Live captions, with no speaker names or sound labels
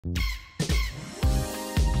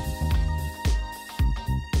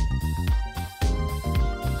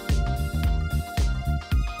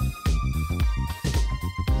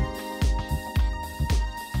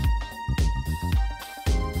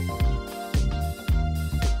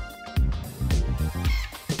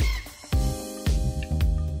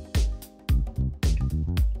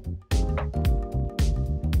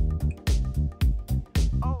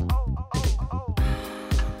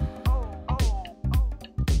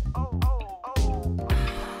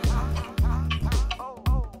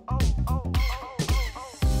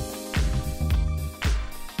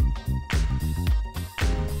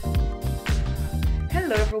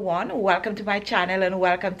everyone, welcome to my channel and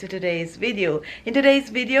welcome to today's video. In today's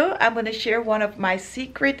video, I'm going to share one of my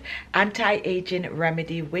secret anti-aging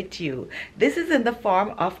remedy with you. This is in the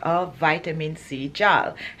form of a vitamin C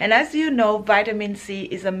gel, and as you know, vitamin C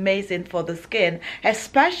is amazing for the skin,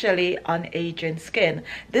 especially on aging skin.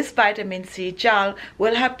 This vitamin C gel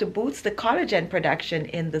will help to boost the collagen production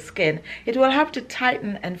in the skin. It will help to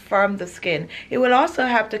tighten and firm the skin. It will also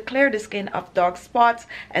help to clear the skin of dark spots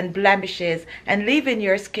and blemishes and leaving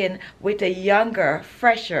your skin with a younger,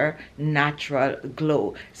 fresher, natural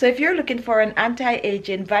glow. So if you're looking for an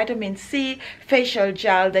anti-aging vitamin C facial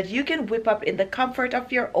gel that you can whip up in the comfort of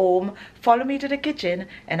your home, follow me to the kitchen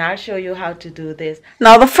and I'll show you how to do this.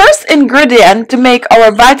 Now the first ingredient to make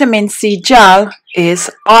our vitamin C gel is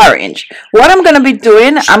orange. What I'm going to be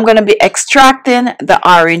doing, I'm going to be extracting the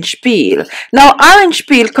orange peel. Now orange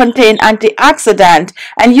peel contains antioxidant,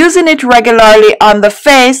 and using it regularly on the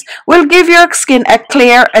face will give your skin a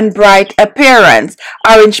clear and bright appearance.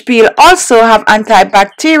 Orange peel also have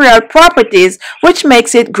antibacterial properties, which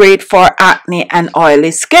makes it great for acne and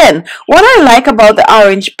oily skin. What I like about the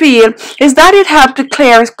orange peel is that it helps to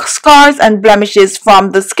clear scars and blemishes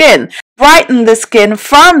from the skin, brighten the skin,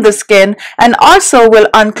 firm the skin, and also will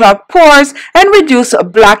unclog pores and reduce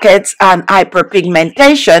blackheads and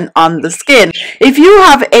hyperpigmentation on the skin. If you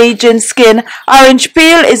have aging skin, orange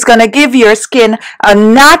peel is going to give your skin a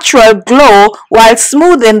natural glow while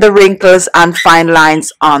smoothing the wrinkles and fine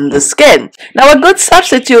lines on the skin. Now a good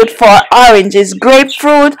substitute for orange is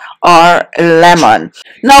grapefruit or lemon.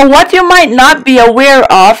 Now what you might not be aware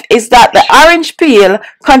of is that the orange peel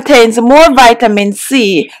contains more vitamin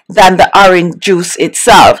C than the orange juice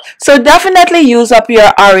itself. So definitely use up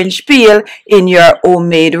your orange peel in your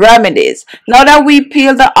homemade remedies. Now that we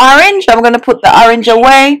peel the orange, I'm going to put the orange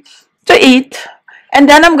away to eat, and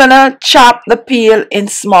then I'm going to chop the peel in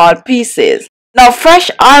small pieces. Now fresh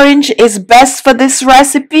orange is best for this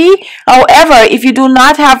recipe. However, if you do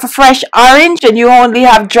not have a fresh orange and you only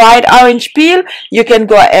have dried orange peel, you can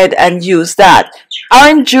go ahead and use that.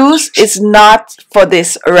 Orange juice is not for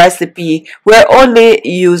this recipe. We're only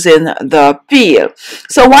using the peel.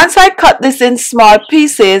 So once I cut this in small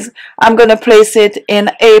pieces, I'm going to place it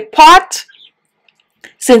in a pot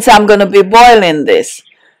since I'm going to be boiling this.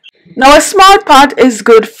 Now a small pot is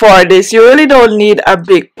good for this. You really don't need a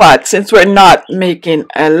big pot since we're not making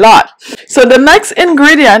a lot. So the next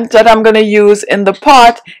ingredient that I'm going to use in the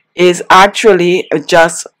pot is actually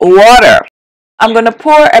just water. I'm going to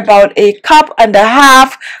pour about a cup and a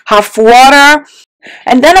half of water,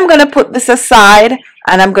 and then I'm going to put this aside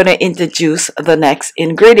and I'm going to introduce the next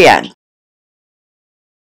ingredient.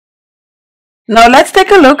 Now let's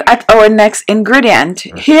take a look at our next ingredient.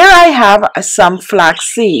 Here I have some flax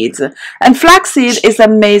seeds, and flax seed is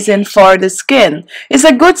amazing for the skin. It's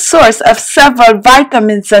a good source of several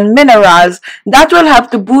vitamins and minerals that will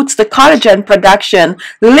help to boost the collagen production,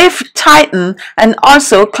 lift, tighten, and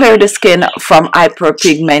also clear the skin from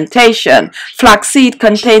hyperpigmentation. Flax seed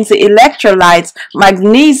contains the electrolytes,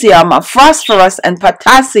 magnesium, phosphorus, and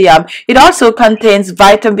potassium. It also contains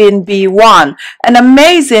vitamin B1, an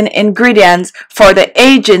amazing ingredient for the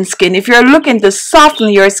aging skin. If you're looking to soften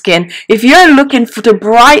your skin, if you're looking to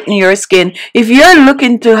brighten your skin, if you're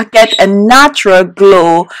looking to get a natural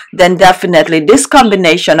glow, then definitely this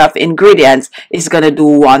combination of ingredients is going to do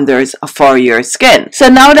wonders for your skin. So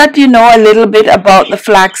now that you know a little bit about the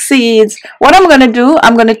flax seeds, what I'm going to do,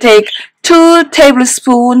 I'm going to take 2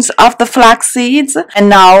 tablespoons of the flax seeds, and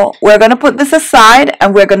now we're going to put this aside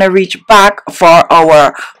and we're going to reach back for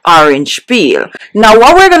our orange peel. Now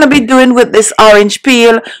what we're going to be doing with this orange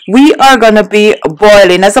peel, we are going to be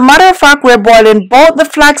boiling. As a matter of fact, we're boiling both the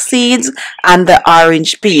flax seeds and the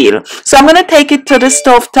orange peel. So I'm going to take it to the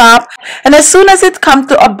stove top, and as soon as it comes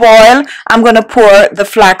to a boil, I'm going to pour the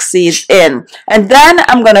flax seeds in, and then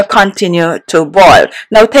I'm going to continue to boil.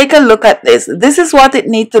 Now take a look at this. This is what it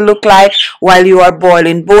needs to look like while you are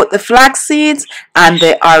boiling both the flax seeds and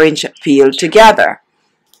the orange peel together.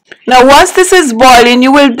 Now once this is boiling,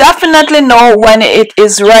 you will definitely know when it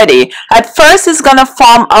is ready. At first it's going to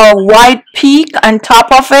form a white peak on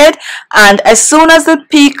top of it, and as soon as the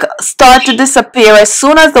peak start to disappear, as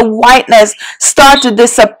soon as the whiteness start to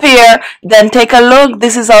disappear, then take a look.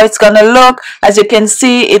 This is how it's going to look. As you can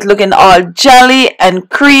see, it's looking all jelly and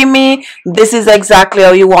creamy. This is exactly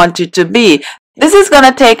how you want it to be. This is going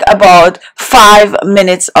to take about 5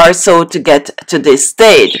 minutes or so to get to this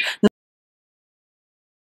stage.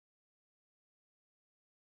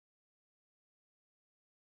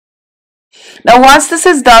 Now once this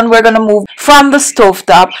is done, we're going to move from the stove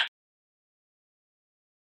top.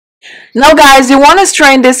 Now guys, you want to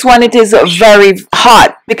strain this when it is very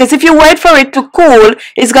hot, because if you wait for it to cool,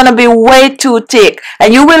 it's going to be way too thick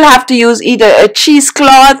and you will have to use either a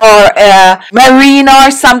cheesecloth or a marina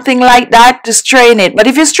or something like that to strain it. But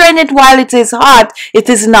if you strain it while it is hot, it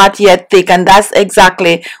is not yet thick, and that's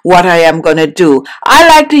exactly what I am going to do. I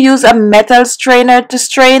like to use a metal strainer to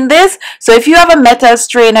strain this, so if you have a metal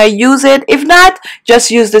strainer, use it. If not,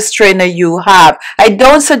 just use the strainer you have. I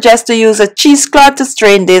don't suggest to use a cheesecloth to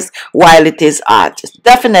strain this while it is hot.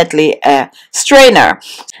 Definitely a strainer.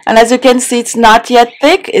 And as you can see, it's not yet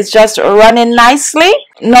thick, it's just running nicely.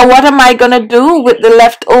 Now what am I gonna do with the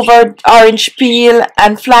leftover orange peel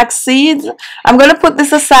and flax seeds? I'm gonna put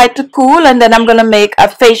this aside to cool, and then I'm gonna make a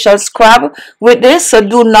facial scrub with this, so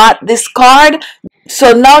do not discard.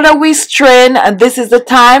 So now that we strain, this is the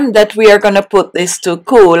time that we are going to put this to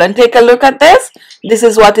cool. And take a look at this. This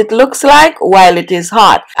is what it looks like while it is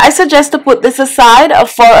hot. I suggest to put this aside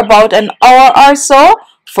for about an hour or so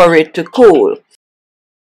for it to cool.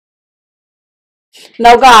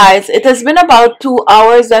 Now guys, it has been about 2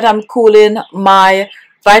 hours that I'm cooling my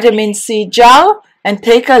vitamin C gel. And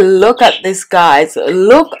take a look at this, guys.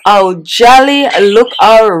 Look how jelly, look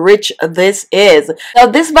how rich this is. Now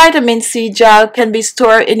this vitamin C gel can be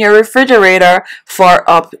stored in your refrigerator for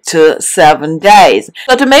up to 7 days.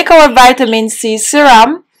 So to make our vitamin C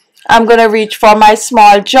serum, I'm going to reach for my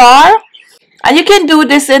small jar. And you can do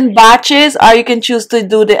this in batches, or you can choose to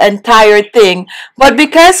do the entire thing. But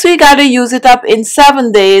because we got to use it up in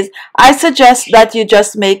 7 days, I suggest that you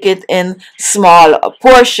just make it in small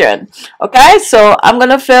portion. Okay, so I'm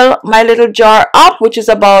going to fill my little jar up, which is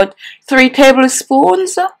about 3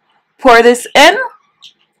 tablespoons. Pour this in.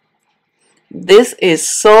 This is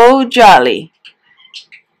so jolly.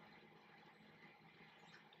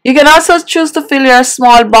 You can also choose to fill your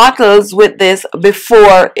small bottles with this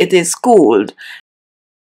before it is cooled.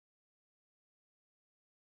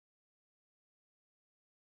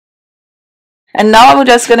 And now I'm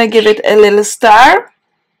just going to give it a little stir.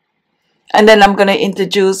 And then I'm going to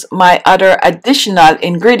introduce my other additional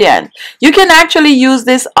ingredient. You can actually use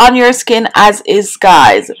this on your skin as is,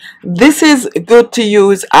 guys. This is good to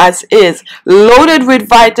use as is. Loaded with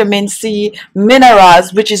vitamin C,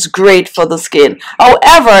 minerals, which is great for the skin.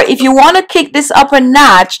 However, if you want to kick this up a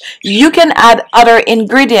notch, you can add other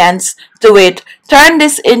ingredients to it. Turn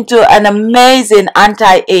this into an amazing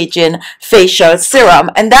anti-aging facial serum,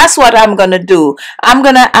 and that's what I'm gonna do. I'm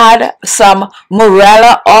gonna add some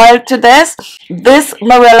morella oil to this. This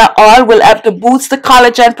morella oil will help to boost the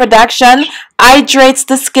collagen production, hydrates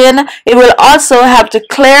the skin. It will also help to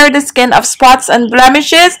clear the skin of spots and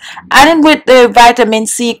blemishes, and with the vitamin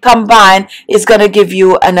C combined, it's gonna give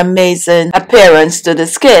you an amazing appearance to the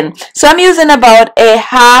skin. So I'm using about a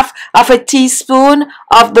half of a teaspoon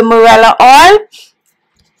of the morella oil.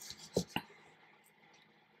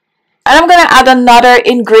 And I'm going to add another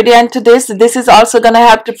ingredient to this. This is also going to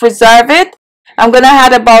help to preserve it. I'm going to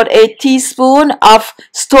add about a teaspoon of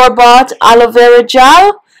store-bought aloe vera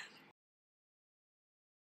gel.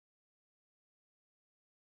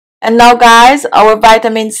 And now guys, our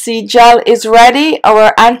vitamin C gel is ready.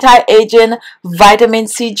 Our anti-aging vitamin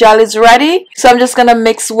C gel is ready. So I'm just going to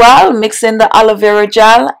mix well, mix in the aloe vera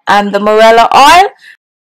gel and the morella oil.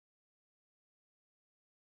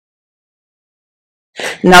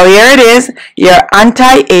 Now here it is, your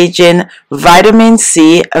anti-aging vitamin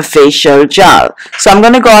C facial gel. So I'm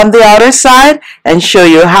going to go on the other side and show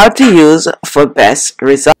you how to use for best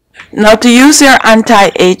results. Now to use your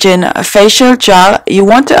anti-aging facial gel, you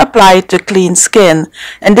want to apply it to clean skin,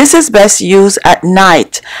 and this is best used at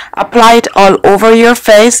night. Apply it all over your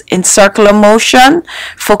face in circular motion.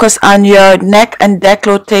 Focus on your neck and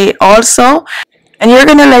décolleté also. And you're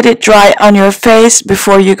going to let it dry on your face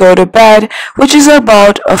before you go to bed, which is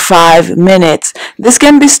about 5 minutes. This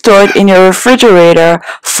can be stored in your refrigerator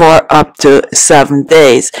for up to 7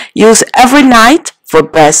 days. Use every night for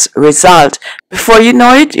best result. Before you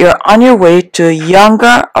know it, you're on your way to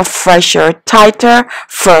younger, a fresher, tighter,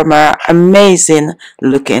 firmer, amazing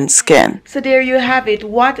looking skin. So there you have it.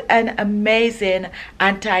 What an amazing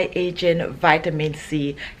anti-aging vitamin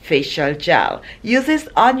C facial gel. Use this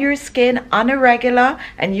on your skin on a regular,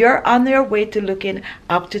 and you're on your way to looking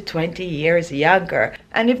up to 20 years younger.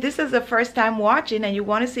 And if this is the first time watching and you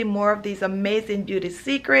want to see more of these amazing beauty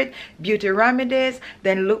secret, beauty remedies,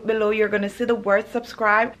 then look below. You're going to see the word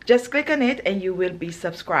subscribe. Just click on it and you will be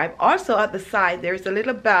subscribed. Also at the side there's a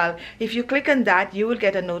little bell. If you click on that, you will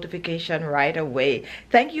get a notification right away.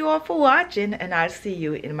 Thank you all for watching, and I'll see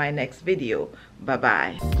you in my next video. Bye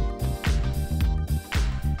bye.